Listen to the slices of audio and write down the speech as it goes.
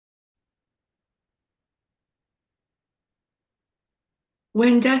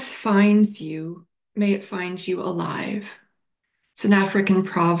When death finds you, may it find you alive. It's an African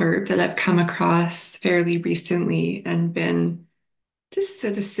proverb that I've come across fairly recently and been just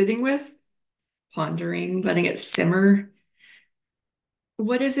sort of sitting with, pondering, letting it simmer.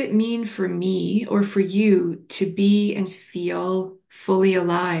 What does it mean for me or for you to be and feel fully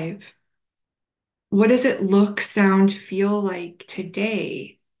alive? What does it look, sound, feel like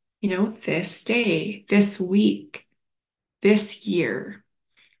today? This day, this week, this year.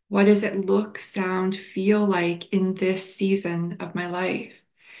 What does it look, sound, feel like in this season of my life?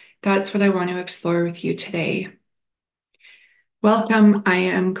 That's what I want to explore with you today. Welcome. I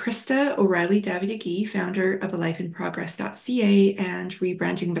am Krista O'Reilly Davide-Gee, founder of alifeinprogress.ca and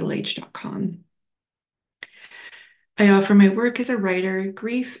rebrandingmiddleage.com. I offer my work as a writer,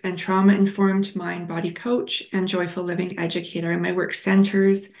 grief and trauma-informed mind-body coach, and joyful living educator, and my work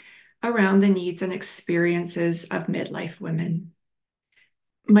centers around the needs and experiences of midlife women.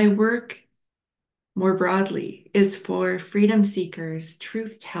 My work more broadly, is for freedom seekers,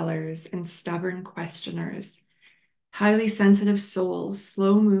 truth tellers, and stubborn questioners, highly sensitive souls,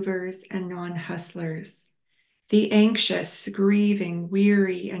 slow movers, and non hustlers, the anxious, grieving,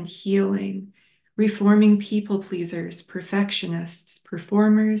 weary, and healing, reforming people pleasers, perfectionists,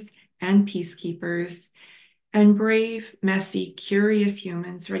 performers, and peacekeepers, and brave, messy, curious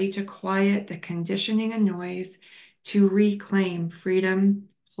humans ready to quiet the conditioning and noise to reclaim freedom,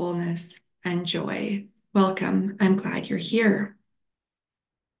 wholeness, and joy. Welcome. I'm glad you're here.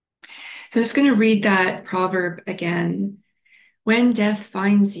 So I'm just going to read that proverb again. When death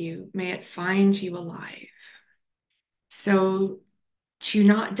finds you, may it find you alive. So to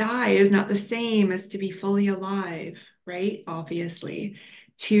not die is not the same as to be fully alive, right? Obviously.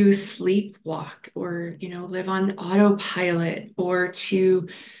 To sleepwalk or, live on autopilot or to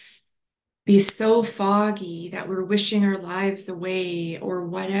be so foggy that we're wishing our lives away or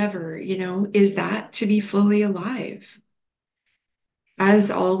whatever, is that to be fully alive? As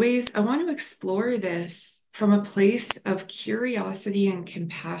always, I want to explore this from a place of curiosity and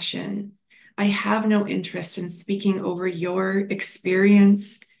compassion. I have no interest in speaking over your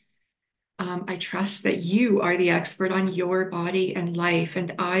experience. I trust that you are the expert on your body and life,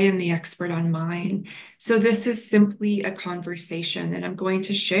 and I am the expert on mine. So this is simply a conversation, and I'm going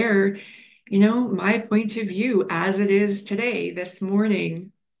to share, my point of view as it is today, this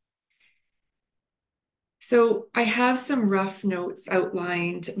morning. So I have some rough notes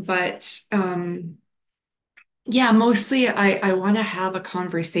outlined, but yeah, mostly I want to have a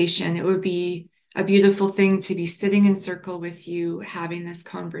conversation. It would be a beautiful thing to be sitting in circle with you, having this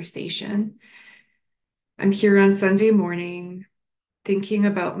conversation. I'm here on Sunday morning, thinking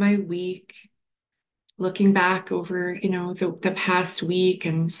about my week, looking back over, the past week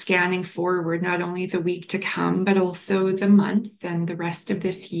and scanning forward, not only the week to come, but also the month and the rest of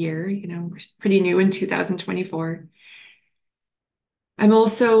this year. We're pretty new in 2024. I'm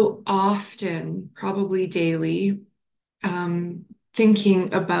also often, probably daily,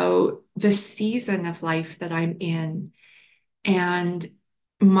 thinking about the season of life that I'm in and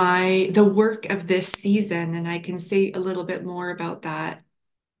the work of this season. And I can say a little bit more about that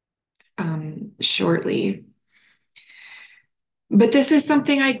shortly. But this is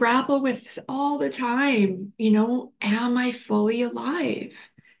something I grapple with all the time. Am I fully alive?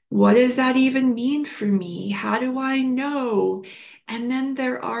 What does that even mean for me? How do I know? And then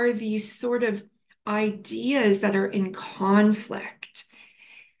there are these sort of ideas that are in conflict.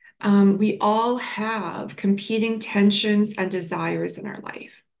 We all have competing tensions and desires in our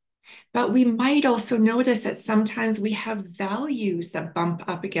life. But we might also notice that sometimes we have values that bump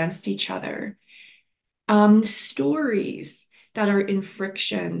up against each other, stories that are in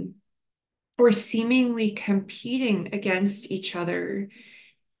friction or seemingly competing against each other.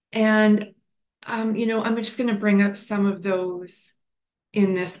 And, I'm just going to bring up some of those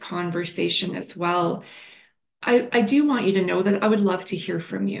in this conversation as well. I do want you to know that I would love to hear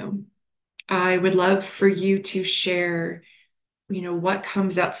from you. I would love for you to share, what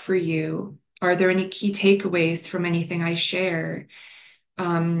comes up for you. Are there any key takeaways from anything I share?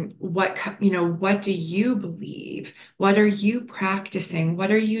 What do you believe? What are you practicing? What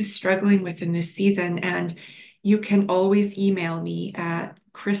are you struggling with in this season? And you can always email me at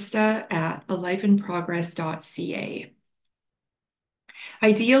krista@alifeinprogress.ca.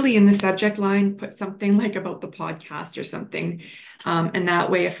 Ideally, in the subject line, put something like about the podcast or something. And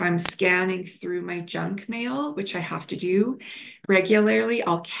that way, if I'm scanning through my junk mail, which I have to do regularly,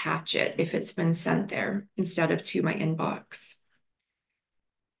 I'll catch it if it's been sent there instead of to my inbox.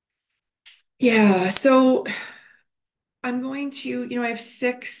 Yeah, so I'm going to, I have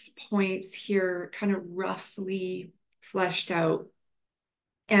 6 points here, kind of roughly fleshed out.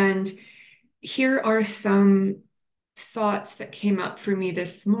 And here are some thoughts that came up for me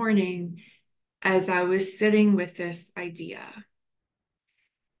this morning as I was sitting with this idea.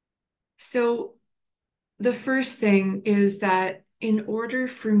 So, the first thing is that in order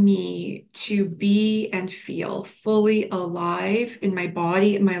for me to be and feel fully alive in my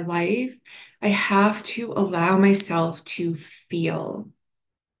body and my life, I have to allow myself to feel.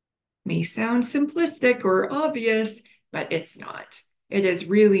 May sound simplistic or obvious, but it's not. It is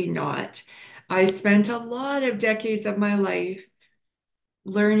really not. I spent a lot of decades of my life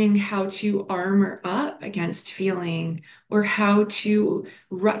learning how to armor up against feeling or how to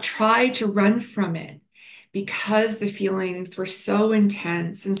try to run from it because the feelings were so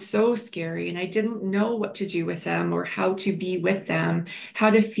intense and so scary, and I didn't know what to do with them or how to be with them, how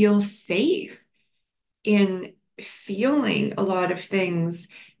to feel safe in feeling a lot of things,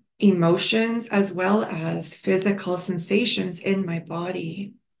 emotions as well as physical sensations in my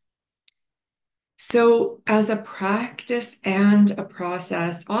body. So, as a practice and a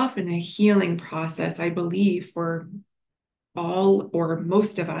process, often a healing process, I believe, for all or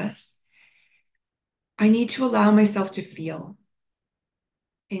most of us, I need to allow myself to feel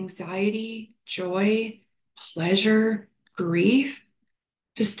anxiety, joy, pleasure, grief,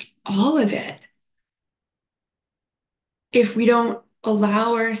 just all of it. If we don't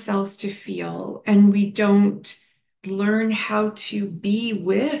allow ourselves to feel and we don't learn how to be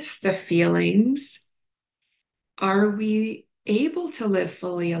with the feelings, are we able to live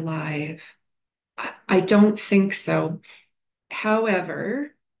fully alive? I don't think so.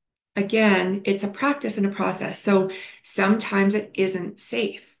 However, again, it's a practice and a process. So sometimes it isn't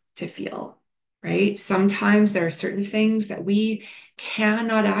safe to feel, right? Sometimes there are certain things that we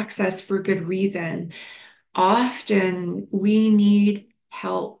cannot access for good reason. Often we need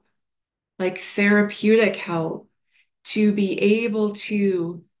help, like therapeutic help, to be able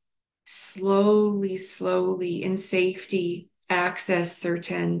to slowly in safety access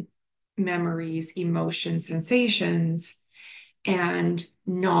certain memories, emotions, sensations, and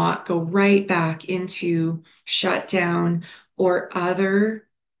not go right back into shutdown or other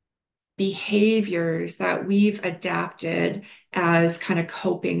behaviors that we've adapted as kind of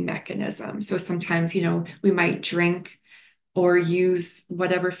coping mechanisms. So sometimes, we might drink or use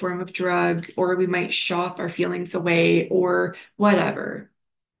whatever form of drug, or we might shop our feelings away or whatever.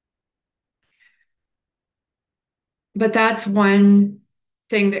 But that's one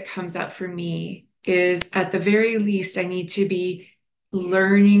thing that comes up for me is at the very least, I need to be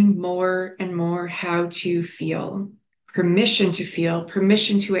learning more and more how to feel, permission to feel,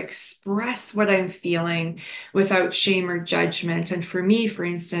 permission to express what I'm feeling without shame or judgment. And for me, for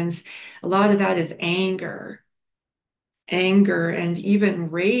instance, a lot of that is anger and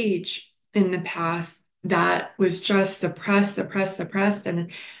even rage in the past that was just suppressed.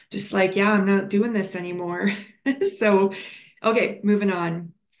 And just like, yeah, I'm not doing this anymore. So, okay, moving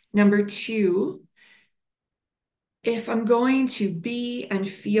on. Number two, if I'm going to be and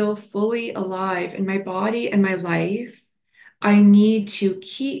feel fully alive in my body and my life, I need to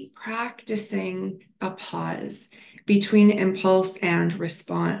keep practicing a pause between impulse and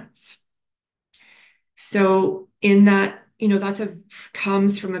response. So in that, that's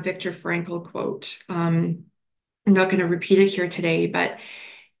comes from a Viktor Frankl quote. I'm not going to repeat it here today, but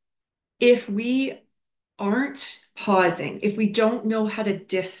if we aren't pausing, if we don't know how to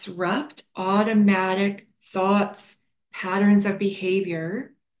disrupt automatic thoughts, patterns of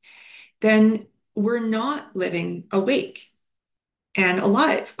behavior, then we're not living awake and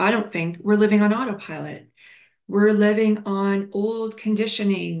alive. I don't think we're living on autopilot. We're living on old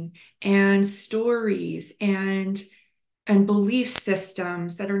conditioning and stories and belief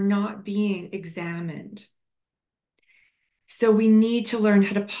systems that are not being examined. So we need to learn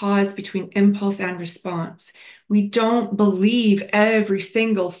how to pause between impulse and response. We don't believe every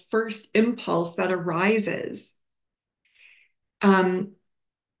single first impulse that arises. I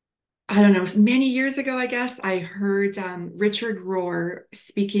don't know, many years ago, I guess, I heard Richard Rohr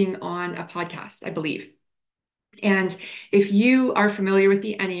speaking on a podcast, I believe. And if you are familiar with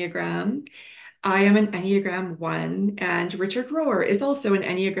the Enneagram, I am an Enneagram 1, and Richard Rohr is also an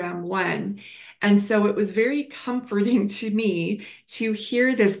Enneagram 1. And so it was very comforting to me to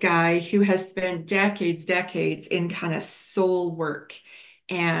hear this guy who has spent decades in kind of soul work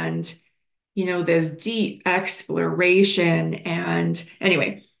and, this deep exploration. And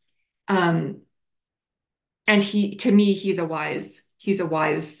anyway, um, and to me, he's a wise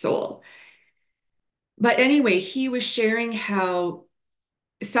soul. But anyway, he was sharing how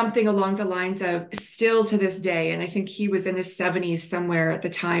something along the lines of still to this day, and I think he was in his 70s somewhere at the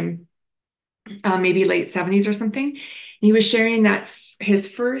time, maybe late 70s or something. And he was sharing that his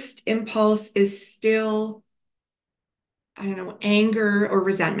first impulse is still, I don't know, anger or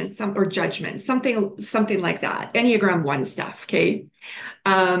resentment, or judgment, something like that. Enneagram 1 stuff. Okay.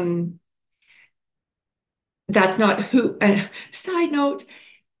 Um, that's not who, side note,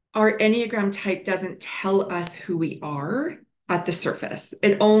 our Enneagram type doesn't tell us who we are at the surface.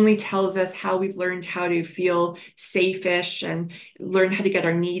 It only tells us how we've learned how to feel safe-ish and learn how to get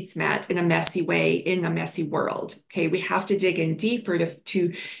our needs met in a messy way in a messy world. Okay, we have to dig in deeper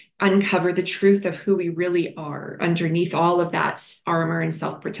to uncover the truth of who we really are underneath all of that armor and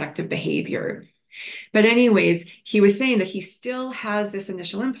self-protective behavior. But anyways, he was saying that he still has this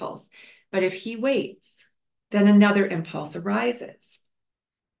initial impulse, but if he waits, then another impulse arises.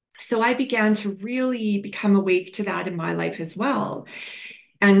 So I began to really become awake to that in my life as well.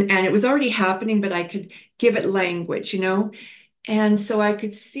 And it was already happening, but I could give it language, And so I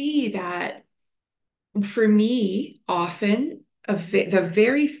could see that for me, often the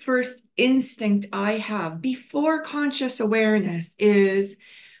very first instinct I have before conscious awareness is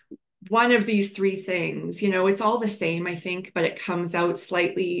one of these three things. It's all the same, I think, but it comes out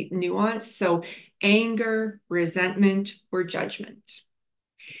slightly nuanced. So anger, resentment, or judgment.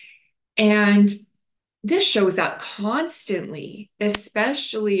 And this shows up constantly,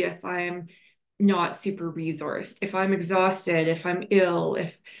 especially if I'm not super resourced, if I'm exhausted, if I'm ill,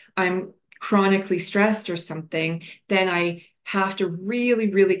 if I'm chronically stressed or something, then I have to really,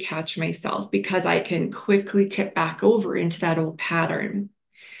 really catch myself because I can quickly tip back over into that old pattern.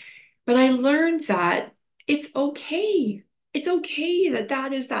 But I learned that it's okay. It's okay that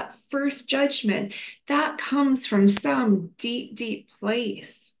that is that first judgment that comes from some deep, deep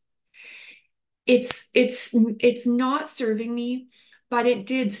place. It's not serving me, but it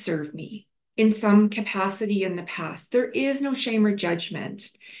did serve me in some capacity in the past. There is no shame or judgment.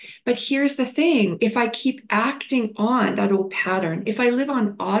 But here's the thing, if I keep acting on that old pattern, if I live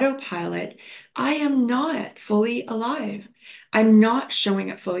on autopilot, I am not fully alive. I'm not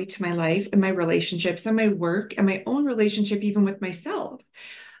showing up fully to my life and my relationships and my work and my own relationship, even with myself.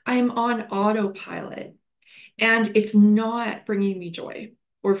 I'm on autopilot and it's not bringing me joy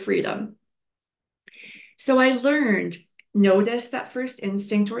or freedom. So I learned, notice that first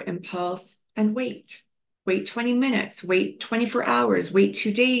instinct or impulse and wait. Wait 20 minutes, wait 24 hours, wait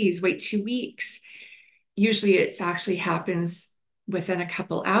 2 days, wait 2 weeks. Usually it actually happens within a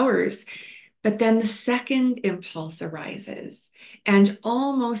couple hours. But then the second impulse arises. And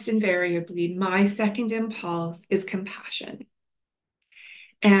almost invariably, my second impulse is compassion.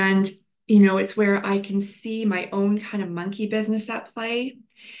 And, it's where I can see my own kind of monkey business at play.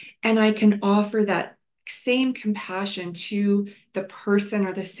 And I can offer that same compassion to the person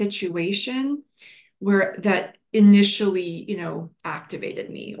or the situation where that initially, activated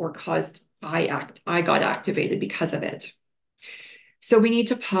me or caused I got activated because of it. So we need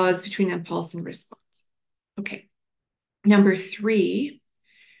to pause between impulse and response. Okay. Number 3,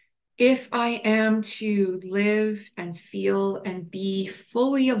 if I am to live and feel and be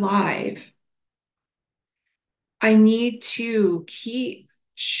fully alive, I need to keep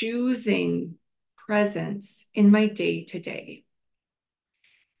choosing presence in my day to day.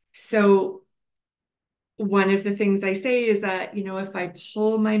 So one of the things I say is that, if I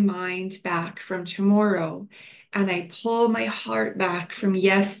pull my mind back from tomorrow and I pull my heart back from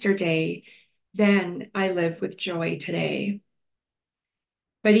yesterday, then I live with joy today.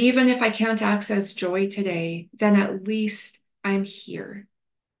 But even if I can't access joy today, then at least I'm here.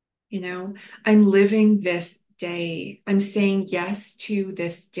 I'm living this day. I'm saying yes to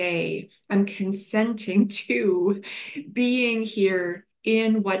this day. I'm consenting to being here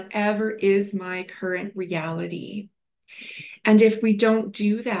in whatever is my current reality. And if we don't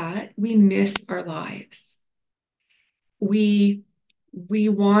do that, we miss our lives. We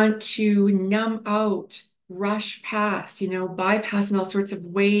want to numb out, rush past, bypass in all sorts of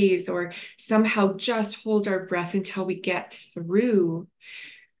ways, or somehow just hold our breath until we get through.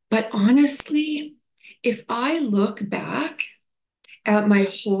 But honestly, if I look back at my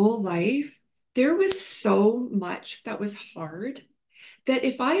whole life, there was so much that was hard that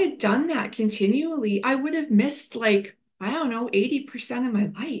if I had done that continually, I would have missed I don't know, 80% of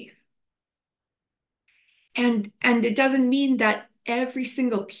my life. And it doesn't mean that every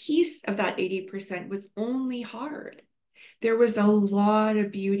single piece of that 80% was only hard. There was a lot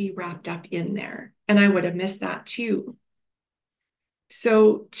of beauty wrapped up in there, and I would have missed that too.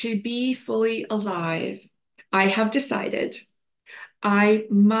 So to be fully alive, I have decided I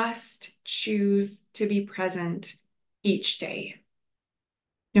must choose to be present each day,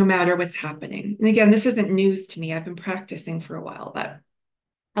 no matter what's happening. And again, this isn't news to me. I've been practicing for a while, but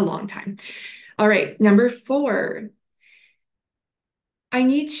a long time. All right, number 4. I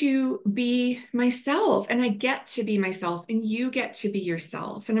need to be myself, and I get to be myself, and you get to be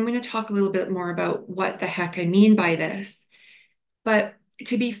yourself. And I'm going to talk a little bit more about what the heck I mean by this. But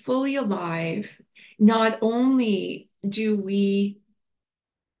to be fully alive, not only do we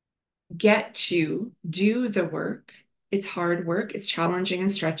get to do the work, it's hard work, it's challenging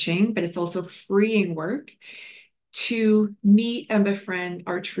and stretching, but it's also freeing work to meet and befriend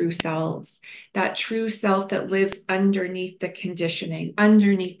our true selves, that true self that lives underneath the conditioning,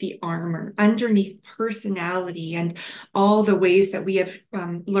 underneath the armor, underneath personality, and all the ways that we have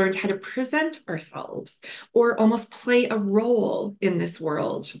learned how to present ourselves or almost play a role in this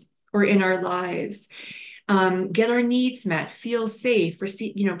world or in our lives. Get our needs met, feel safe,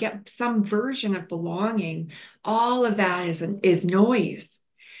 receive, get some version of belonging. All of that is noise,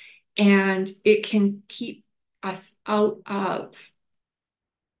 and it can keep us out of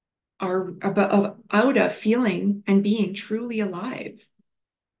feeling and being truly alive.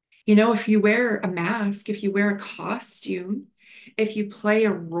 If you wear a mask, if you wear a costume, if you play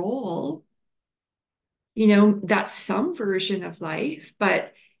a role, that's some version of life,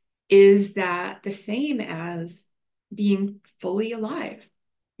 but is that the same as being fully alive?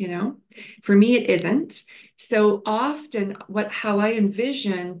 For me, it isn't. So often, how I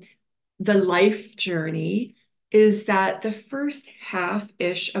envision the life journey is that the first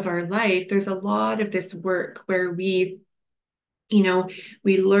half-ish of our life, there's a lot of this work where we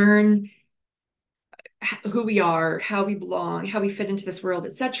learn who we are, how we belong, how we fit into this world,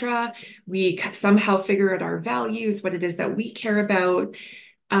 etc. We somehow figure out our values, what it is that we care about.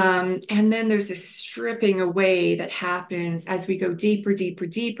 And then there's this stripping away that happens as we go deeper, deeper,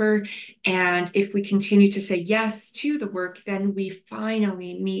 deeper. And if we continue to say yes to the work, then we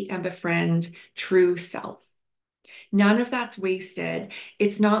finally meet and befriend true self. None of that's wasted.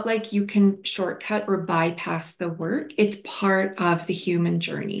 It's not like you can shortcut or bypass the work. It's part of the human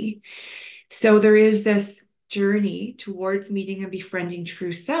journey. So there is this journey towards meeting and befriending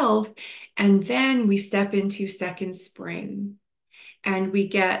true self. And then we step into second spring, and we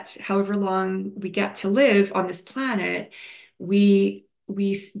get however long we get to live on this planet, we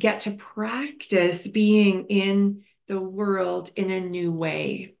get to practice being in the world in a new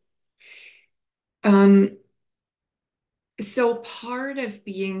way. So part of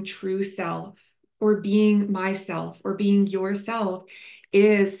being true self or being myself or being yourself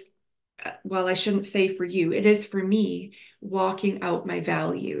is, well, I shouldn't say for you, it is for me, walking out my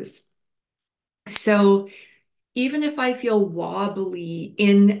values. So even if I feel wobbly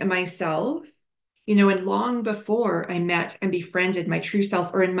in myself, and long before I met and befriended my true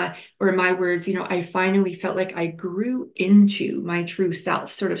self, or in my words, I finally felt like I grew into my true self,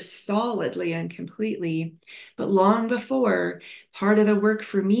 sort of solidly and completely. But long before, part of the work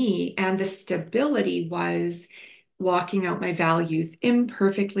for me and the stability was walking out my values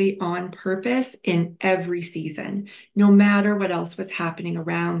imperfectly on purpose in every season, no matter what else was happening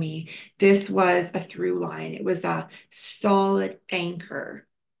around me. This was a through line. It was a solid anchor.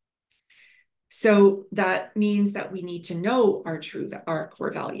 So that means that we need to know our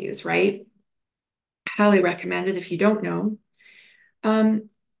core values, right? Highly recommend it if you don't know.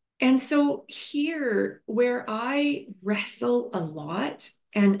 And so here, where I wrestle a lot,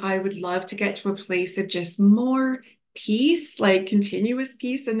 and I would love to get to a place of just more peace, like continuous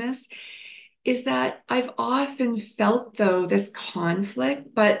peace in this, is that I've often felt, though, this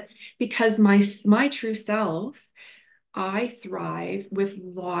conflict, but because my true self, I thrive with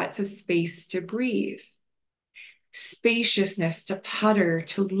lots of space to breathe, spaciousness to putter,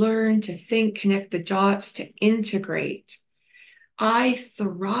 to learn, to think, connect the dots, to integrate. I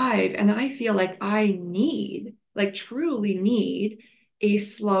thrive and I feel like truly need a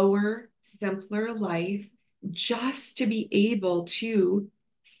slower, simpler life just to be able to,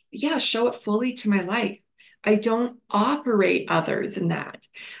 show up fully to my life. I don't operate other than that.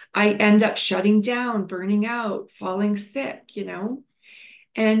 I end up shutting down, burning out, falling sick,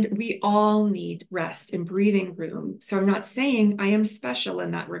 and we all need rest and breathing room. So I'm not saying I am special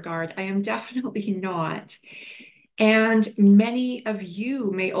in that regard. I am definitely not. And many of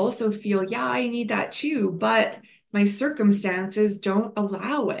you may also feel, yeah, I need that too, but my circumstances don't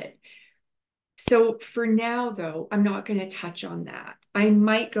allow it. So for now, though, I'm not going to touch on that. I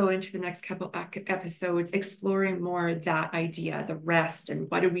might go into the next couple episodes exploring more that idea, the rest, and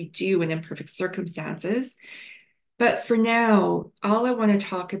what do we do in imperfect circumstances. But for now, all I want to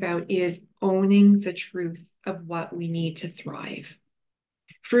talk about is owning the truth of what we need to thrive.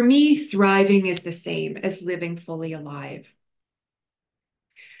 For me, thriving is the same as living fully alive.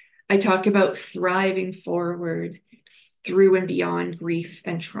 I talk about thriving forward, through and beyond grief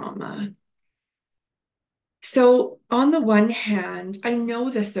and trauma. So, on the one hand, I know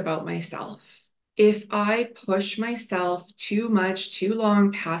this about myself. If I push myself too much, too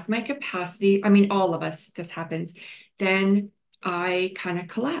long past my capacity, I mean, all of us, this happens, then I kind of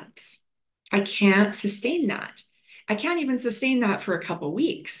collapse. I can't sustain that. I can't even sustain that for a couple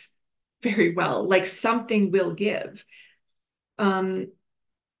weeks very well. Like something will give. Um,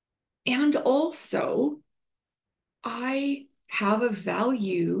 and also, I have a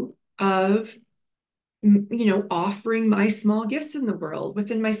value of offering my small gifts in the world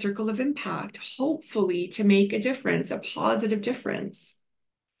within my circle of impact, hopefully to make a difference, a positive difference,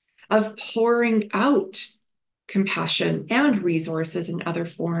 of pouring out compassion and resources in other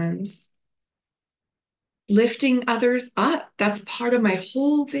forms, lifting others up. That's part of my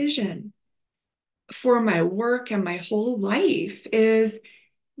whole vision for my work and my whole life is,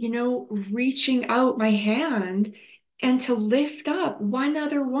 reaching out my hand and to lift up one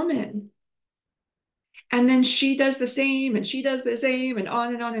other woman. And then she does the same and she does the same and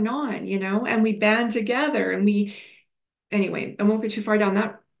on and on and on, and we band together anyway, I won't go too far down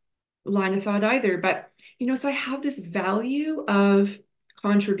that line of thought either. But, so I have this value of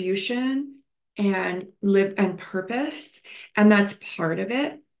contribution and live and purpose, and that's part of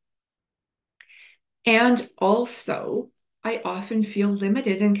it. And also, I often feel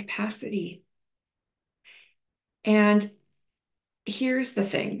limited in capacity. And here's the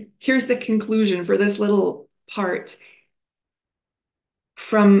thing. Here's the conclusion for this little part.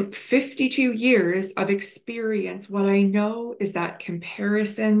 From 52 years of experience, what I know is that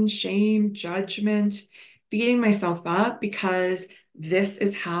comparison, shame, judgment, beating myself up because this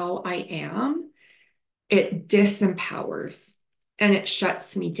is how I am, it disempowers and it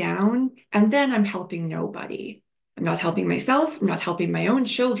shuts me down. And then I'm helping nobody. I'm not helping myself. I'm not helping my own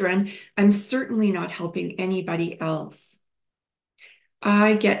children. I'm certainly not helping anybody else.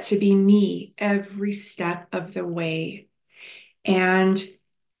 I get to be me every step of the way. And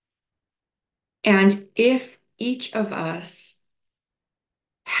if each of us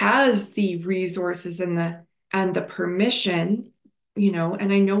has the resources and the permission,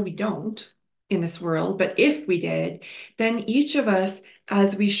 and I know we don't in this world, but if we did, then each of us,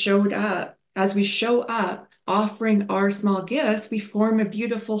 as we show up offering our small gifts, we form a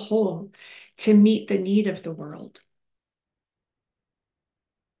beautiful whole to meet the need of the world.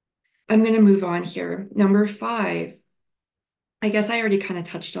 I'm going to move on here. Number 5. I guess I already kind of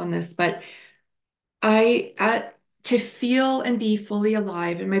touched on this, but to feel and be fully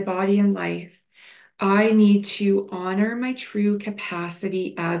alive in my body and life, I need to honor my true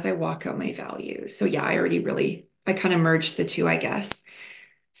capacity as I walk out my values. So yeah, I kind of merged the two, I guess.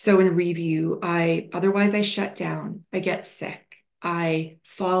 So in review, otherwise I shut down, I get sick, I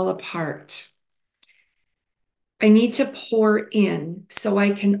fall apart. I need to pour in so I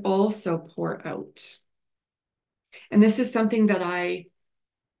can also pour out. And this is something that I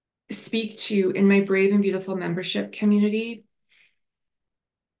speak to in my Brave and Beautiful membership community.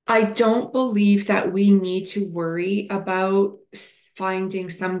 I don't believe that we need to worry about finding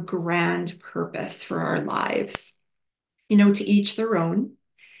some grand purpose for our lives. To each their own.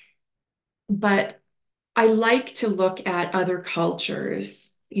 But I like to look at other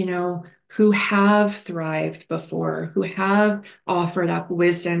cultures, who have thrived before, who have offered up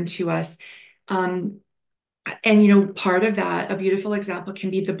wisdom to us. And part of that, a beautiful example can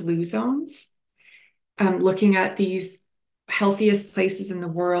be the blue zones. Looking at these healthiest places in the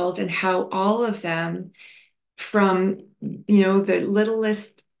world and how all of them, from the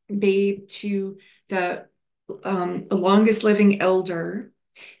littlest babe to the longest living elder,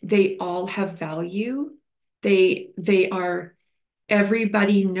 they all have value. They are,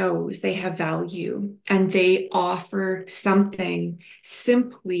 everybody knows they have value and they offer something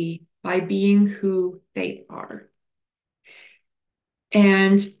simply by being who they are.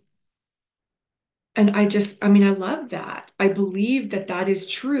 And I love that. I believe that that is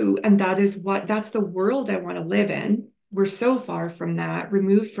true. And that's the world I want to live in. We're so far from that,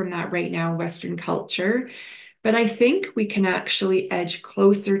 removed from that right now, Western culture. But I think we can actually edge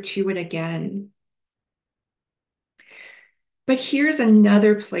closer to it again. But here's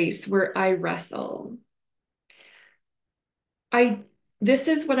another place where I wrestle. This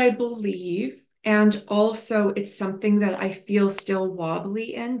is what I believe. And also it's something that I feel still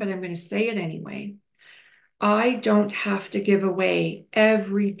wobbly in, but I'm going to say it anyway. I don't have to give away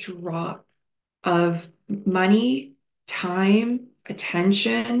every drop of money, time,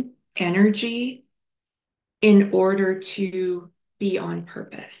 attention, energy in order to be on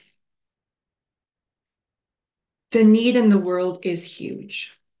purpose. The need in the world is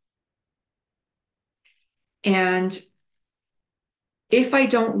huge. And If I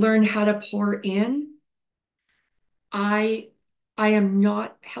don't learn how to pour in, I I am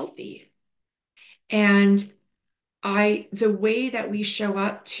not healthy. And the way that we show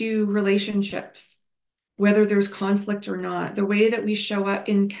up to relationships, whether there's conflict or not, the way that we show up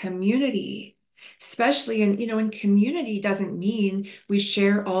in community, especially in community doesn't mean we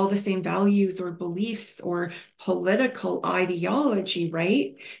share all the same values or beliefs or political ideology,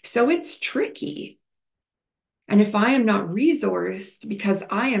 right? So it's tricky. And if I am not resourced because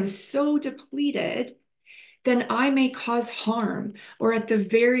I am so depleted, then I may cause harm, or at the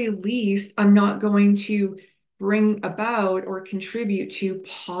very least, I'm not going to bring about or contribute to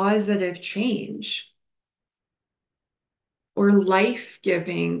positive change or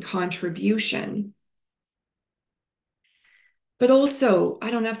life-giving contribution. But also,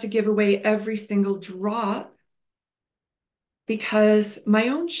 I don't have to give away every single drop because my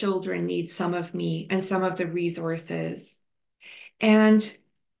own children need some of me and some of the resources. And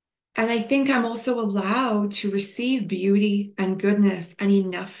I think I'm also allowed to receive beauty and goodness and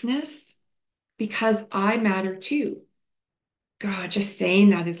enoughness because I matter too. God, just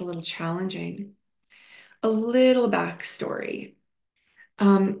saying that is a little challenging. A little backstory.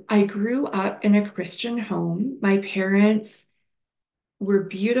 I grew up in a Christian home. My parents were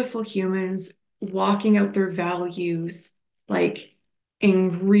beautiful humans walking out their values like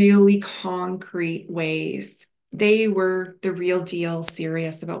in really concrete ways. They were the real deal,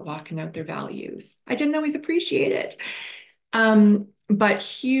 serious about walking out their values. I didn't always appreciate it. But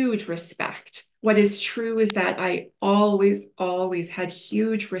huge respect. What is true is that I always, always had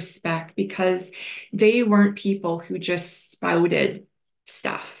huge respect because they weren't people who just spouted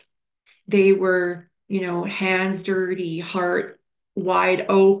stuff. They were, hands dirty, heart wide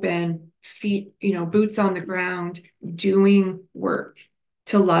open, feet, boots on the ground, doing work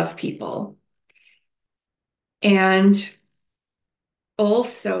to love people. And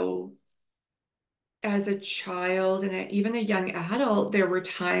also, as a child and even a young adult, there were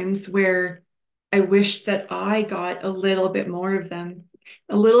times where I wished that I got a little bit more of them,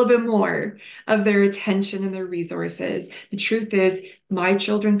 a little bit more of their attention and their resources. The truth is, my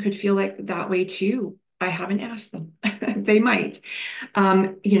children could feel like that way too. I haven't asked them. They might.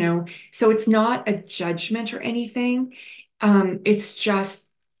 So it's not a judgment or anything. It's just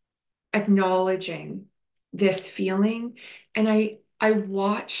acknowledging this feeling. And I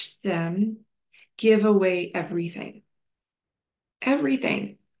watched them give away everything,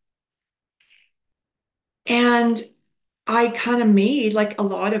 everything. And I kind of made, like a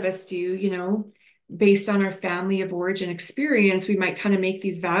lot of us do, based on our family of origin experience, we might kind of make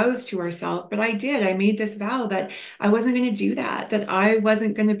these vows to ourselves. But I did. I made this vow that I wasn't going to do that I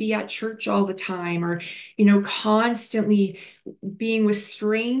wasn't going to be at church all the time or, constantly being with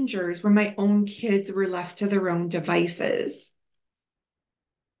strangers when my own kids were left to their own devices.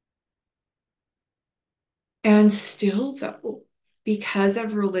 And still, though, because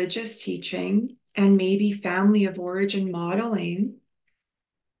of religious teaching and maybe family of origin modeling,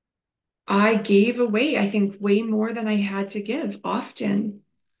 I gave away, I think, way more than I had to give often.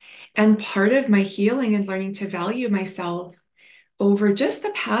 And part of my healing and learning to value myself over just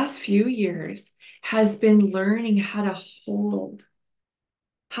the past few years has been learning how to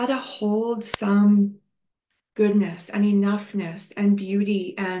hold some goodness and enoughness and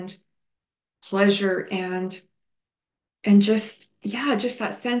beauty and pleasure and just, yeah, just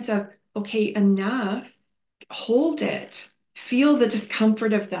that sense of, okay, enough, hold it, feel the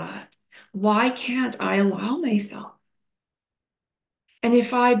discomfort of that. Why can't I allow myself? And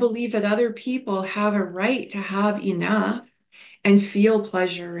if I believe that other people have a right to have enough and feel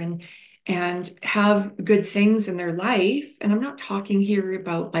pleasure and have good things in their life, and I'm not talking here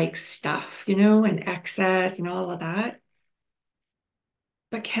about like stuff, and excess and all of that,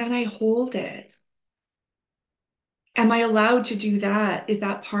 but can I hold it? Am I allowed to do that? Is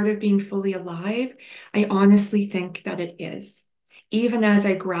that part of being fully alive? I honestly think that it is. Even as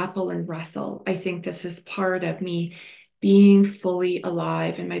I grapple and wrestle, I think this is part of me being fully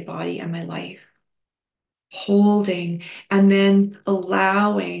alive in my body and my life. Holding and then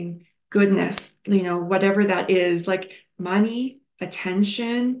allowing goodness, whatever that is, like money,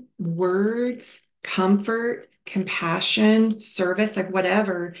 attention, words, comfort, compassion, service, like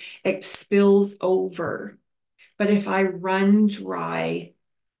whatever, it spills over. But if I run dry,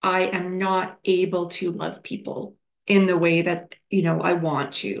 I am not able to love people in the way that, I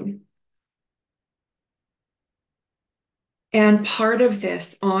want to. And part of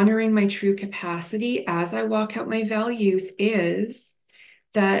this, honoring my true capacity as I walk out my values, is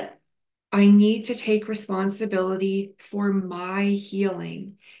that I need to take responsibility for my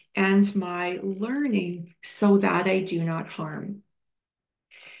healing and my learning so that I do not harm.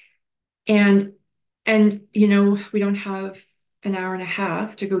 And you know, we don't have an hour and a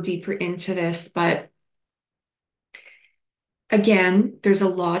half to go deeper into this, but again, there's a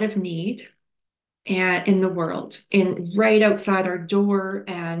lot of need and in the world, in right outside our door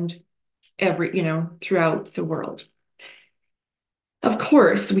and every, you know, throughout the world. Of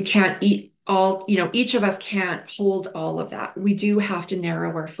course, we can't eat all, you know, each of us can't hold all of that. We do have to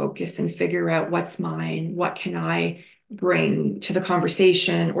narrow our focus and figure out what's mine, what can I bring to the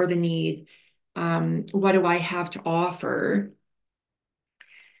conversation or the need, what do I have to offer?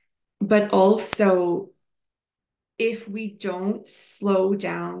 But also, if we don't slow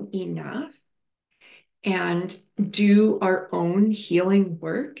down enough and do our own healing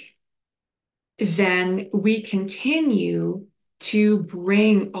work, then we continue to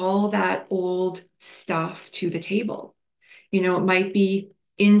bring all that old stuff to the table. You know, it might be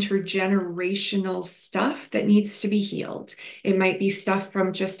intergenerational stuff that needs to be healed. It might be stuff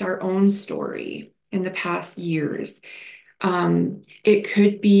from just our own story in the past years. It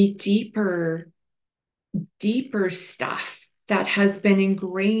could be deeper stuff that has been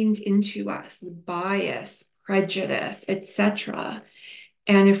ingrained into us, bias, prejudice, etc.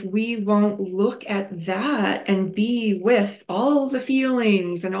 And if we won't look at that and be with all the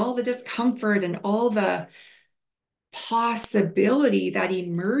feelings and all the discomfort and all the possibility that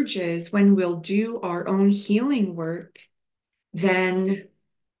emerges when we'll do our own healing work, then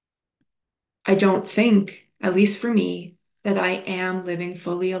I don't think, at least for me, that I am living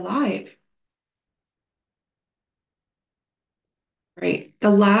fully alive. Right. The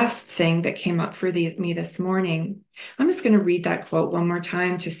last thing that came up for me this morning, I'm just going to read that quote one more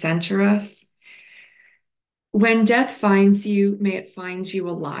time to center us. When death finds you, may it find you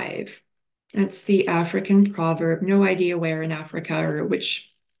alive. That's the African proverb. No idea where in Africa or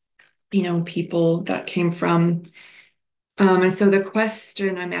which, you know, people that came from. And so the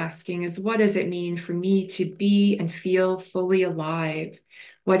question I'm asking is, what does it mean for me to be and feel fully alive?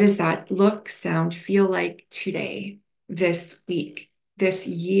 What does that look, sound, feel like today, this week, this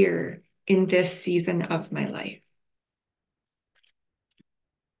year, in this season of my life?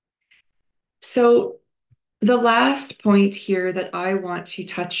 So the last point here that I want to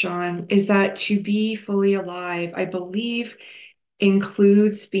touch on is that to be fully alive, I believe,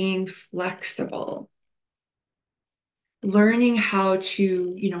 includes being flexible, learning how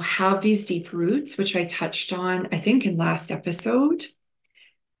to, you know, have these deep roots, which I touched on, I think, in last episode.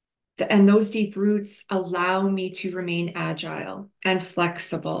 And those deep roots allow me to remain agile and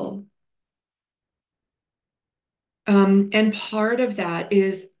flexible. And part of that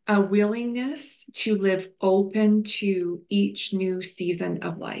is a willingness to live open to each new season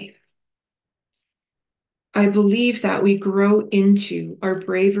of life. I believe that we grow into our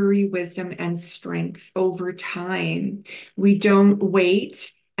bravery, wisdom, and strength over time. We don't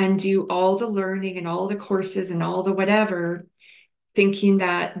wait and do all the learning and all the courses and all the whatever, thinking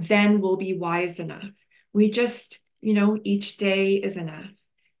that then we'll be wise enough. We just, you know, each day is enough.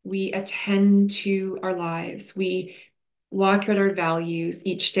 We attend to our lives. We walk out our values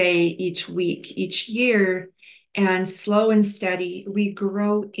each day, each week, each year, and slow and steady, we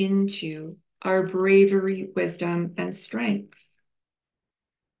grow into our bravery, wisdom, and strength.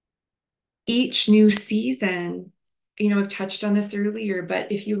 Each new season, you know, I've touched on this earlier,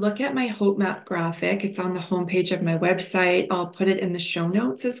 but if you look at my hope map graphic, it's on the homepage of my website. I'll put it in the show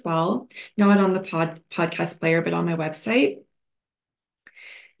notes as well, not on the podcast player, but on my website.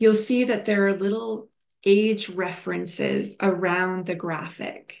 You'll see that there are little age references around the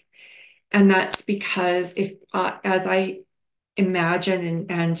graphic. And that's because if, as I imagine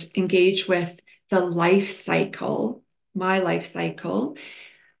and engage with the life cycle, my life cycle,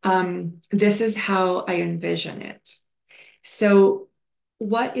 this is how I envision it. So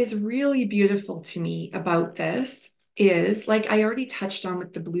what is really beautiful to me about this is, like I already touched on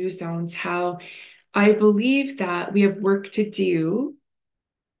with the blue zones, how I believe that we have work to do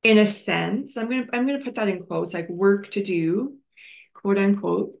in a sense. I'm gonna put that in quotes, like work to do, quote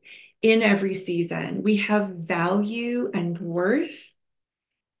unquote, in every season. We have value and worth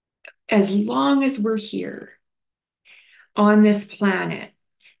as long as we're here on this planet.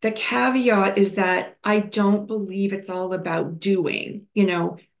 The caveat is that I don't believe it's all about doing, you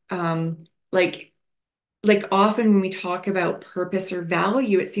know, like often when we talk about purpose or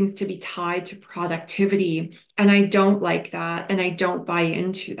value, it seems to be tied to productivity. And I don't like that. And I don't buy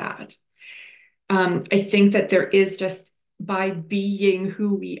into that. I think that there is just by being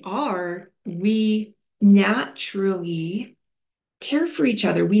who we are, we naturally care for each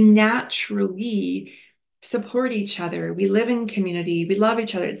other. We naturally support each other. We live in community. We love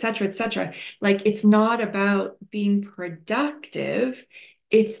each other, et cetera, et cetera. Like it's not about being productive.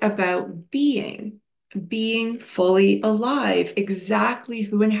 It's about being fully alive, exactly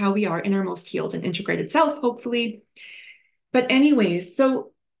who and how we are in our most healed and integrated self, hopefully. But anyways,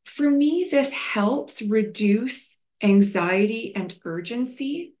 so for me, this helps reduce anxiety and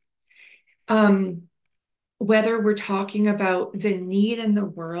urgency. Um, whether we're talking about the need in the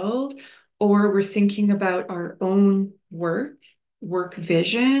world or we're thinking about our own work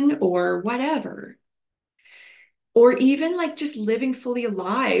vision, or whatever. Or even like just living fully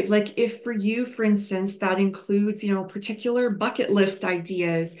alive. Like if for you, for instance, that includes, particular bucket list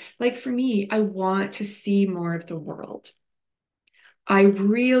ideas. Like for me, I want to see more of the world. I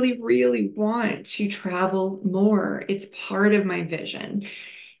really, really want to travel more. It's part of my vision.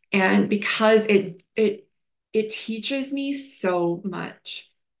 And because it teaches me so much,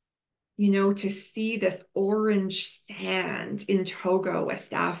 to see this orange sand in Togo,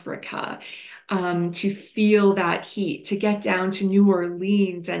 West Africa, to feel that heat, to get down to New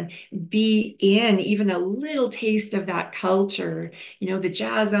Orleans and be in even a little taste of that culture, the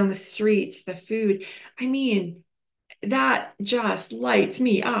jazz on the streets, the food. I mean, that just lights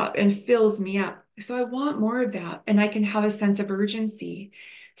me up and fills me up. So I want more of that, and I can have a sense of urgency.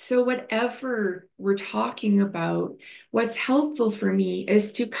 So, whatever we're talking about, what's helpful for me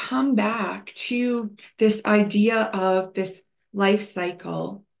is to come back to this idea of this life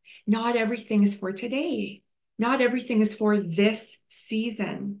cycle. Not everything is for today, not everything is for this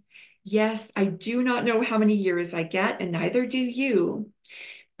season. Yes, I do not know how many years I get, and neither do you.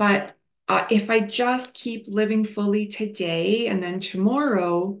 But if I just keep living fully today and then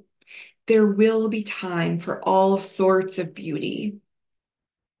tomorrow, there will be time for all sorts of beauty.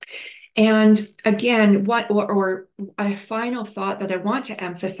 And again, or a final thought that I want to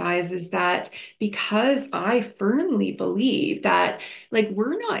emphasize is that because I firmly believe that like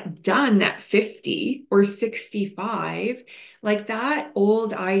we're not done at 50 or 65, like that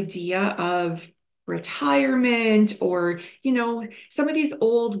old idea of retirement, or some of these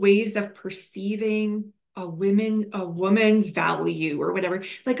old ways of perceiving a woman's value or whatever,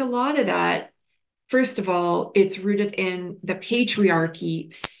 like a lot of that. First of all, it's rooted in the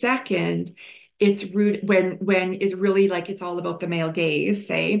patriarchy. Second, it's rooted when it's really like it's all about the male gaze,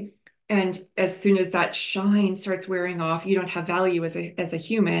 say. And as soon as that shine starts wearing off, you don't have value as a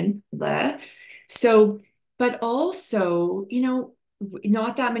human. Bleh. So, but also,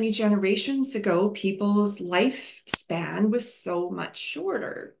 not that many generations ago, people's lifespan was so much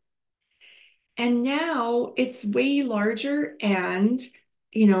shorter. And now it's way larger, and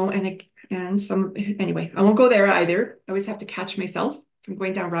some, anyway, I won't go there either. I always have to catch myself from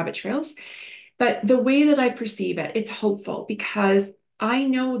going down rabbit trails. But the way that I perceive it, it's hopeful because I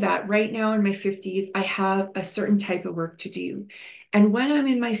know that right now in my 50s, I have a certain type of work to do. And when I'm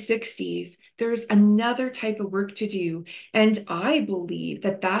in my 60s, there's another type of work to do. And I believe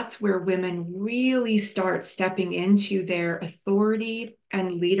that that's where women really start stepping into their authority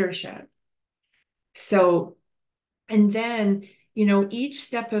and leadership. So, and then, each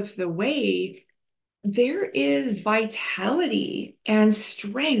step of the way, there is vitality and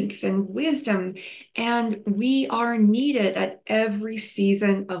strength and wisdom, and we are needed at every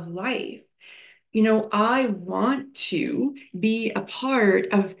season of life. I want to be a part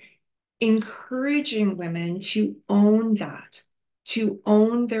of encouraging women to own that, to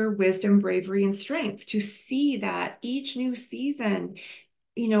own their wisdom, bravery, and strength, to see that each new season,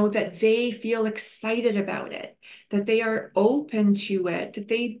 that they feel excited about it, that they are open to it, that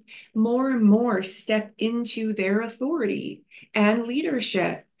they more and more step into their authority and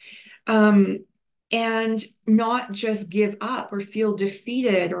leadership, and not just give up or feel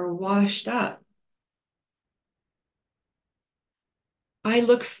defeated or washed up. I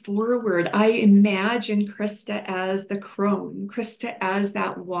look forward. I imagine Krista as the crone, Krista as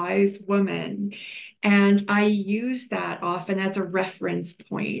that wise woman. And I use that often as a reference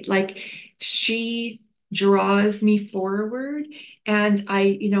point. Like she draws me forward, and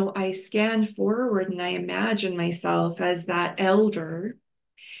I scan forward and I imagine myself as that elder.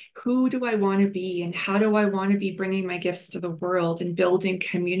 Who do I want to be, and how do I want to be bringing my gifts to the world and building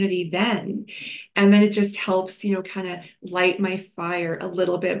community then? And then it just helps, kind of light my fire a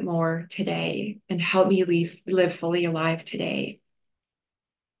little bit more today and help me live fully alive today.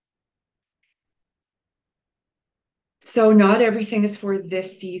 So not everything is for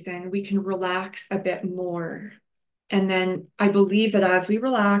this season. We can relax a bit more. And then I believe that as we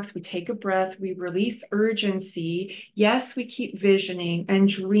relax, we take a breath, we release urgency. Yes, we keep visioning and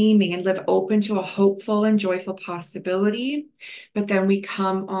dreaming and live open to a hopeful and joyful possibility. But then we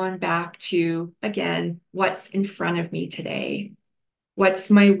come on back to, again, what's in front of me today? What's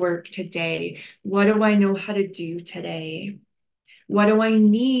my work today? What do I know how to do today? What do I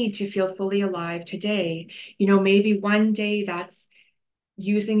need to feel fully alive today? Maybe one day that's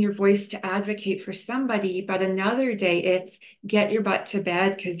using your voice to advocate for somebody, but another day it's get your butt to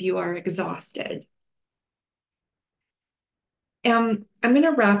bed because you are exhausted. I'm going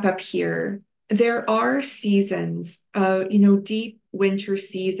to wrap up here. There are seasons, deep winter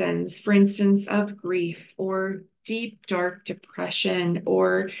seasons, for instance, of grief or deep, dark depression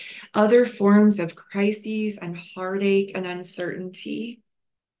or other forms of crises and heartache and uncertainty.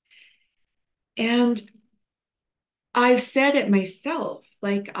 And I've said it myself,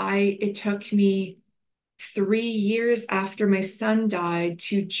 it took me 3 years after my son died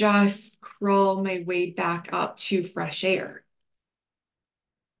to just crawl my way back up to fresh air.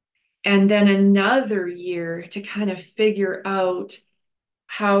 And then another year to kind of figure out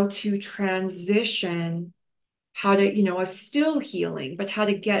how to transition, how to, I was still healing, but how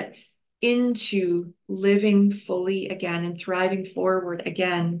to get into living fully again and thriving forward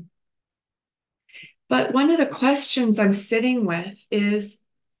again. But one of the questions I'm sitting with is,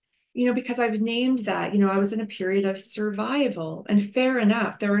 because I've named that, I was in a period of survival, and fair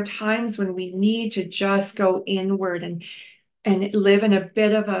enough. There are times when we need to just go inward and live in a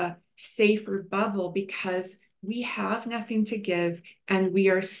bit of a safer bubble because we have nothing to give and we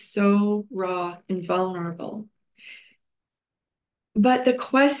are so raw and vulnerable. But the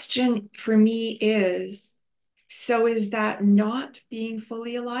question for me is, so is that not being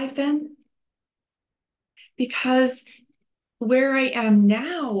fully alive then? Because where I am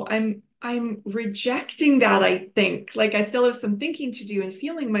now, I'm rejecting that, I think. Like I still have some thinking to do and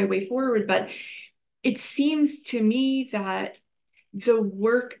feeling my way forward, but it seems to me that the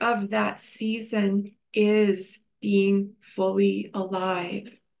work of that season is being fully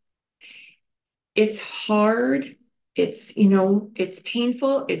alive. It's hard. It's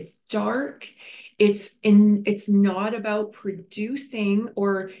painful. It's dark. It's not about producing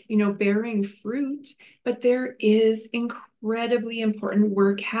or, bearing fruit, but there is incredibly important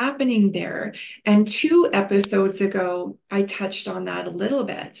work happening there. And 2 episodes ago, I touched on that a little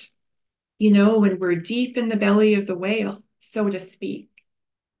bit, when we're deep in the belly of the whale, so to speak.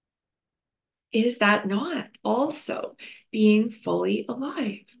 Is that not also being fully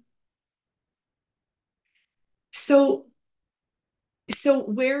alive? So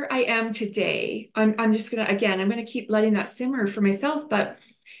where I am today, I'm just gonna, again, I'm gonna keep letting that simmer for myself, but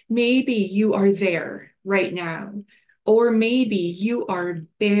maybe you are there right now, or maybe you are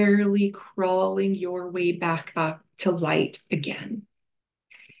barely crawling your way back up to light again.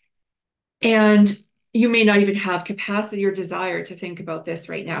 And you may not even have capacity or desire to think about this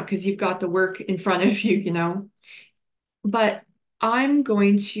right now because you've got the work in front of you. But I'm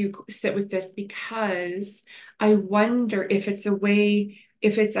going to sit with this because I wonder if it's a way,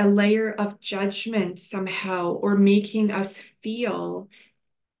 if it's a layer of judgment somehow, or making us feel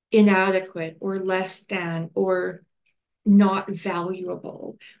inadequate or less than or not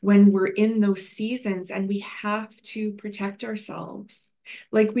valuable when we're in those seasons and we have to protect ourselves.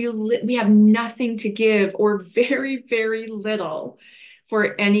 Like we have nothing to give or very, very little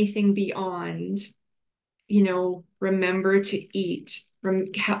for anything beyond, remember to eat,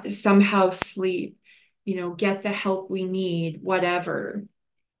 somehow sleep, get the help we need, whatever.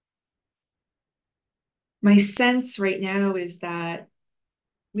 My sense right now is that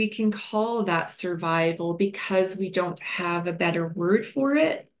we can call that survival because we don't have a better word for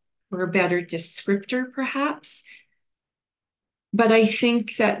it or a better descriptor, perhaps. But I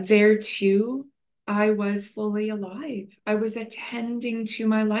think that there too, I was fully alive. I was attending to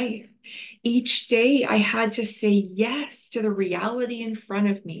my life. Each day, I had to say yes to the reality in front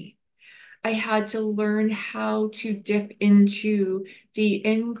of me. I had to learn how to dip into the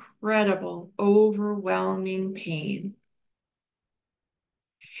incredible, overwhelming pain.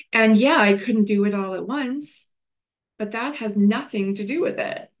 And yeah, I couldn't do it all at once, but that has nothing to do with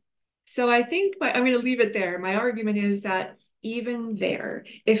it. So I think I'm going to leave it there. My argument is that even there,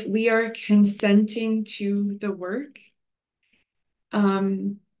 if we are consenting to the work,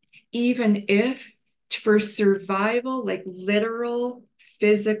 even if for survival, like literal,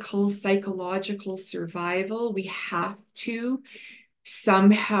 physical, psychological survival, we have to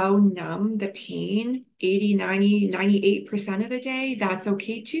somehow numb the pain 80, 90, 98% of the day, that's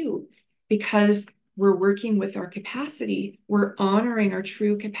okay too, because we're working with our capacity. We're honoring our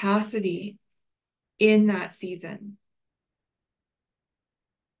true capacity in that season.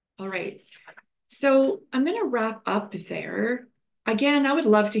 All right. So I'm going to wrap up there. Again, I would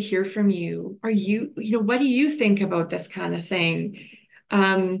love to hear from you. What do you think about this kind of thing?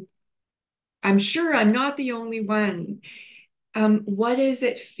 I'm sure I'm not the only one. What does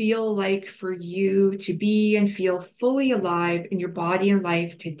it feel like for you to be and feel fully alive in your body and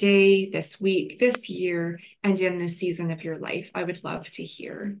life today, this week, this year, and in this season of your life? I would love to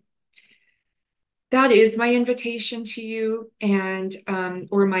hear. That is my invitation to you, and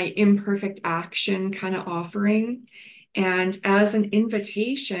or my imperfect action kind of offering. And as an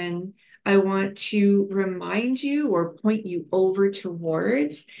invitation, I want to remind you or point you over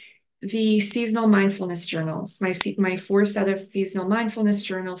towards the seasonal mindfulness journals, my 4 set of seasonal mindfulness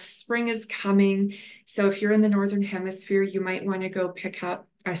journals. Spring is coming. So if you're in the Northern Hemisphere, you might want to go pick up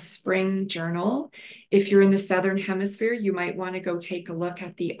a spring journal. If you're in the Southern Hemisphere, you might want to go take a look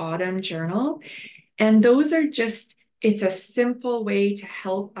at the autumn journal. And those are just, it's a simple way to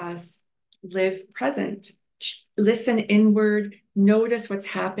help us live present, listen inward, notice what's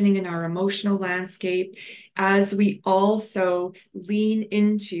happening in our emotional landscape as we also lean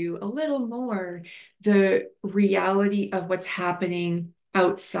into a little more the reality of what's happening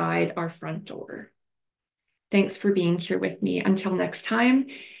outside our front door. Thanks for being here with me. Until next time,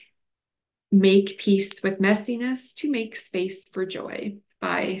 make peace with messiness to make space for joy.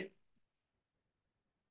 Bye.